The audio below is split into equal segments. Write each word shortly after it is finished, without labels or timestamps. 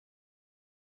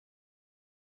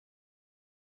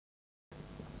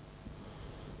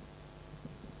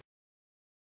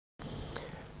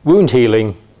Wound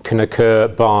healing can occur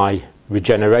by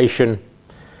regeneration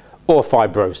or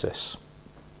fibrosis.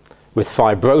 With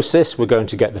fibrosis, we're going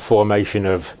to get the formation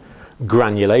of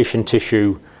granulation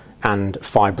tissue and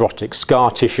fibrotic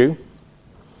scar tissue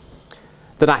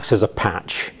that acts as a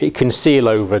patch. It can seal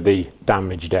over the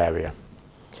damaged area.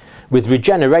 With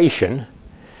regeneration,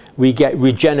 we get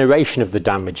regeneration of the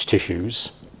damaged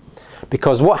tissues,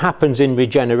 because what happens in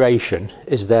regeneration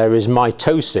is there is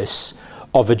mitosis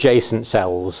of adjacent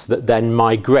cells that then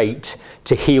migrate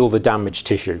to heal the damaged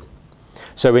tissue.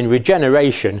 So in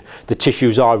regeneration, the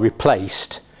tissues are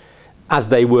replaced as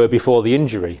they were before the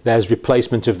injury. There's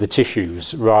replacement of the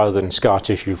tissues rather than scar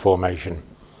tissue formation.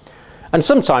 And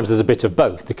sometimes there's a bit of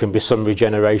both. There can be some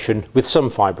regeneration with some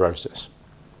fibrosis.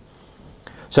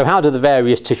 So how do the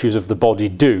various tissues of the body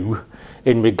do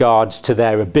in regards to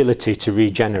their ability to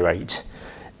regenerate,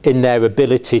 in their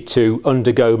ability to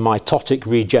undergo mitotic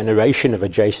regeneration of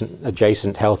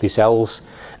adjacent healthy cells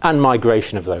and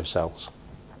migration of those cells?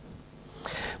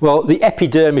 Well, the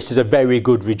epidermis is a very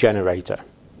good regenerator.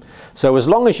 So as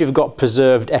long as you've got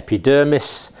preserved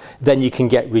epidermis, then you can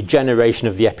get regeneration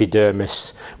of the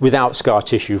epidermis without scar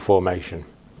tissue formation.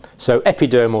 So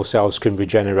epidermal cells can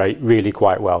regenerate really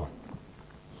quite well.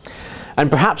 And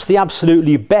perhaps the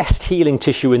absolutely best healing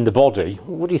tissue in the body,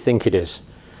 what do you think it is?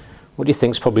 What do you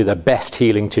think is probably the best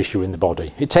healing tissue in the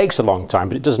body? It takes a long time,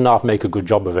 but it doesn't half make a good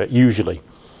job of it, usually.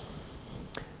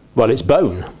 Well, it's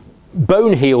bone.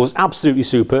 Bone heals absolutely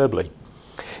superbly.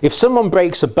 If someone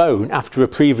breaks a bone after a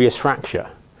previous fracture,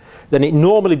 then it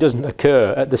normally doesn't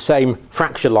occur at the same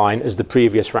fracture line as the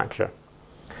previous fracture,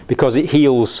 because it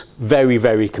heals very,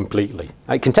 very completely.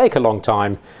 It can take a long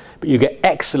time, but you get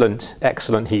excellent,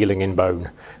 excellent healing in bone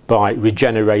by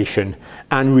regeneration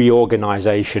and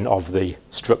reorganization of the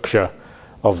structure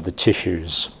of the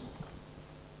tissues.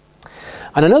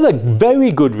 And another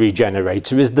very good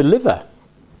regenerator is the liver.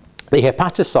 The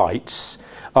hepatocytes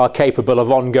are capable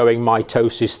of ongoing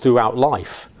mitosis throughout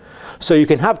life. So you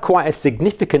can have quite a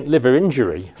significant liver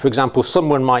injury. For example,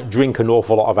 someone might drink an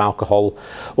awful lot of alcohol,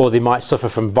 or they might suffer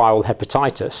from viral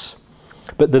hepatitis,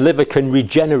 but the liver can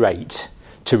regenerate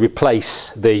to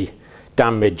replace the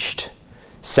damaged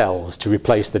cells, to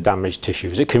replace the damaged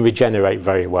tissues. It can regenerate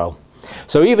very well.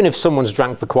 So even if someone's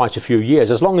drank for quite a few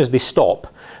years, as long as they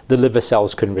stop, the liver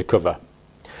cells can recover.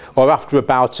 Or after a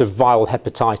bout of viral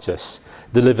hepatitis,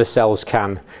 the liver cells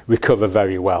can recover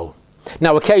very well.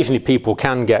 Now, occasionally people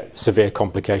can get severe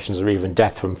complications or even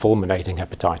death from fulminating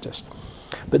hepatitis,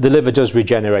 but the liver does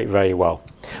regenerate very well.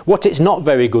 What it's not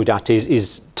very good at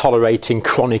is tolerating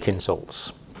chronic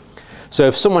insults. So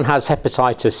if someone has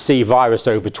hepatitis C virus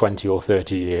over 20 or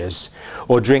 30 years,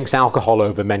 or drinks alcohol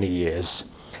over many years,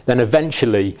 then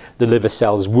eventually the liver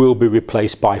cells will be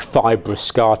replaced by fibrous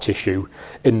scar tissue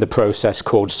in the process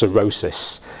called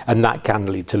cirrhosis, and that can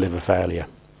lead to liver failure.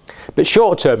 But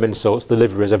short-term insults, the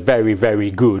liver is a very,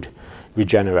 very good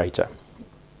regenerator.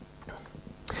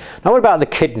 Now, what about the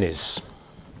kidneys?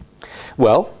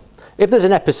 Well, if there's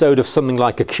an episode of something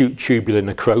like acute tubular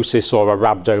necrosis or a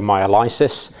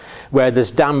rhabdomyolysis, where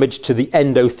there's damage to the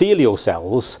endothelial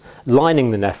cells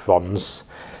lining the nephrons,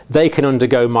 they can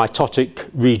undergo mitotic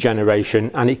regeneration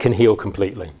and it can heal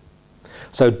completely.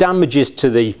 So damages to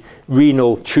the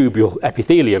renal tubule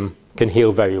epithelium can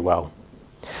heal very well.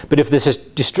 But if there's a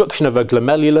destruction of a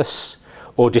glomerulus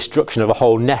or destruction of a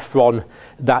whole nephron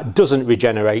that doesn't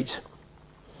regenerate,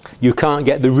 you can't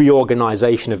get the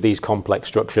reorganization of these complex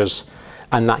structures,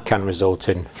 and that can result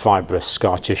in fibrous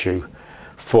scar tissue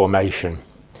formation.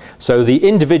 So the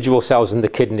individual cells in the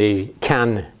kidney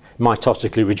can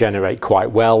mitotically regenerate quite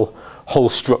well, whole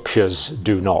structures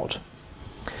do not.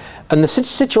 And the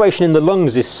situation in the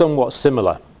lungs is somewhat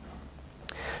similar.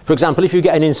 For example, if you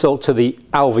get an insult to the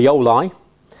alveoli,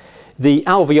 the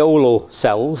alveolar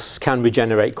cells can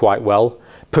regenerate quite well,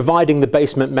 providing the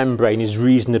basement membrane is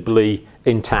reasonably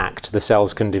intact, the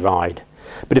cells can divide.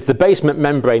 But if the basement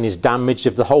membrane is damaged,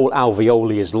 if the whole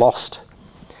alveoli is lost,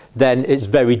 then it's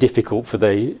very difficult for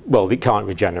it can't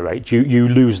regenerate. You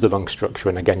lose the lung structure,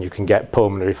 and again you can get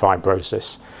pulmonary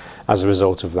fibrosis as a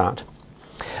result of that.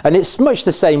 And it's much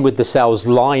the same with the cells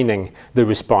lining the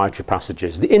respiratory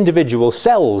passages. The individual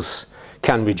cells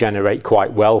can regenerate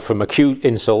quite well from acute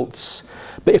insults,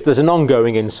 but if there's an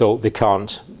ongoing insult, they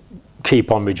can't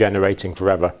keep on regenerating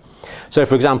forever. So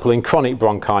for example, in chronic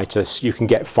bronchitis, you can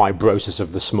get fibrosis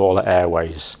of the smaller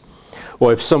airways.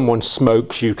 Or if someone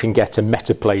smokes, you can get a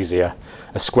metaplasia,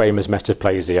 a squamous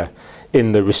metaplasia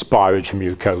in the respiratory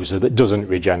mucosa that doesn't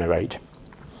regenerate.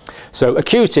 So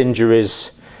acute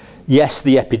injuries, yes,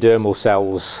 the epidermal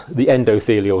cells, the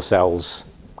endothelial cells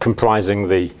comprising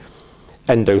the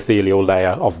endothelial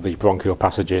layer of the bronchial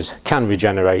passages can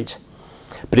regenerate,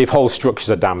 but if whole structures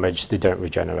are damaged, they don't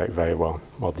regenerate very well.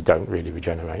 Well, they don't really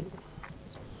regenerate.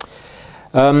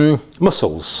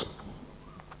 Muscles.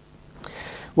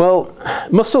 Well,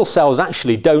 muscle cells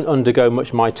actually don't undergo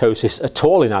much mitosis at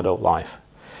all in adult life.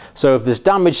 So if there's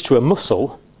damage to a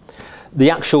muscle, the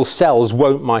actual cells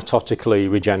won't mitotically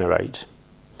regenerate.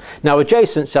 Now,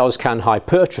 adjacent cells can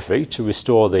hypertrophy to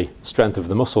restore the strength of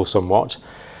the muscle somewhat,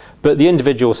 but the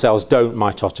individual cells don't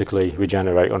mitotically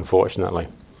regenerate, unfortunately.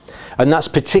 And that's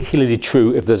particularly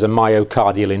true if there's a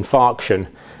myocardial infarction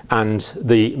and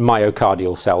the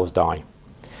myocardial cells die.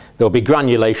 There'll be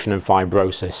granulation and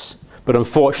fibrosis, but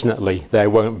unfortunately there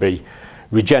won't be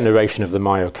regeneration of the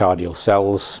myocardial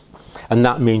cells, and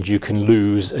that means you can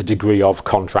lose a degree of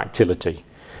contractility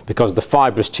because the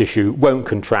fibrous tissue won't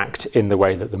contract in the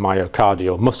way that the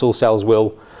myocardial muscle cells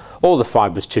will. All the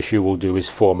fibrous tissue will do is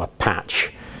form a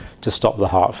patch to stop the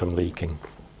heart from leaking.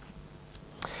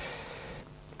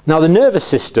 Now, the nervous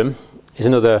system is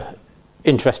another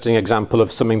interesting example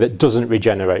of something that doesn't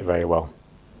regenerate very well.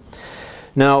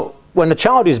 Now, when a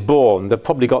child is born, they've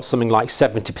probably got something like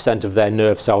 70% of their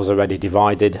nerve cells already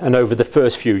divided, and over the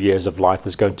first few years of life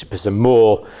there's going to be some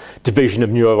more division of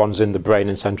neurons in the brain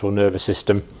and central nervous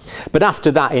system. But after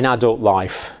that, in adult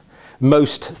life,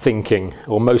 most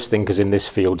thinkers in this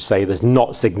field say there's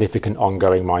not significant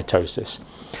ongoing mitosis,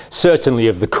 certainly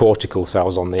of the cortical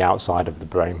cells on the outside of the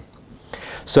brain.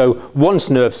 So once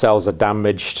nerve cells are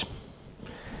damaged,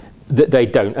 they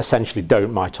essentially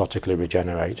don't mitotically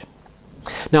regenerate.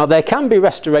 Now, there can be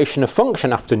restoration of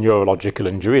function after neurological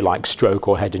injury, like stroke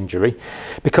or head injury,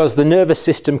 because the nervous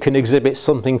system can exhibit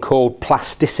something called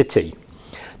plasticity.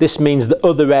 This means that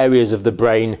other areas of the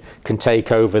brain can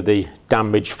take over the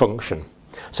damaged function.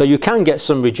 So you can get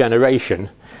some regeneration,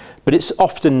 but it's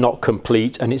often not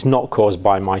complete and it's not caused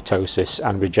by mitosis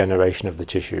and regeneration of the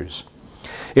tissues.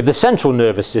 If the central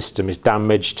nervous system is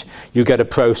damaged, you get a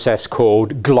process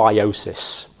called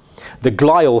gliosis. The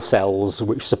glial cells,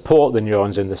 which support the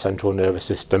neurons in the central nervous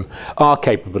system, are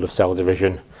capable of cell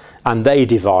division, and they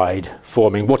divide,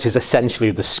 forming what is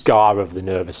essentially the scar of the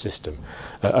nervous system,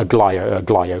 a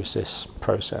gliosis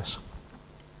process.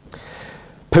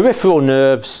 Peripheral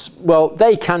nerves, well,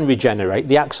 they can regenerate.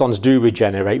 The axons do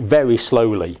regenerate very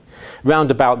slowly,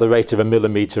 round about the rate of 1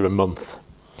 millimetre a month.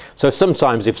 So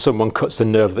sometimes if someone cuts a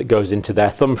nerve that goes into their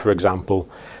thumb, for example,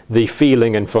 the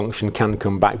feeling and function can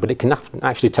come back, but it can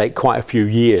actually take quite a few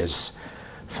years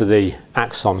for the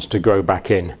axons to grow back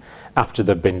in after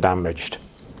they've been damaged.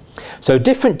 So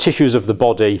different tissues of the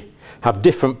body have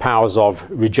different powers of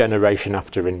regeneration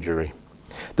after injury.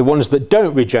 The ones that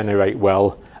don't regenerate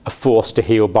well are forced to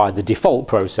heal by the default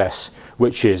process,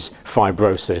 which is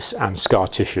fibrosis and scar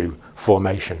tissue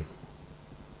formation.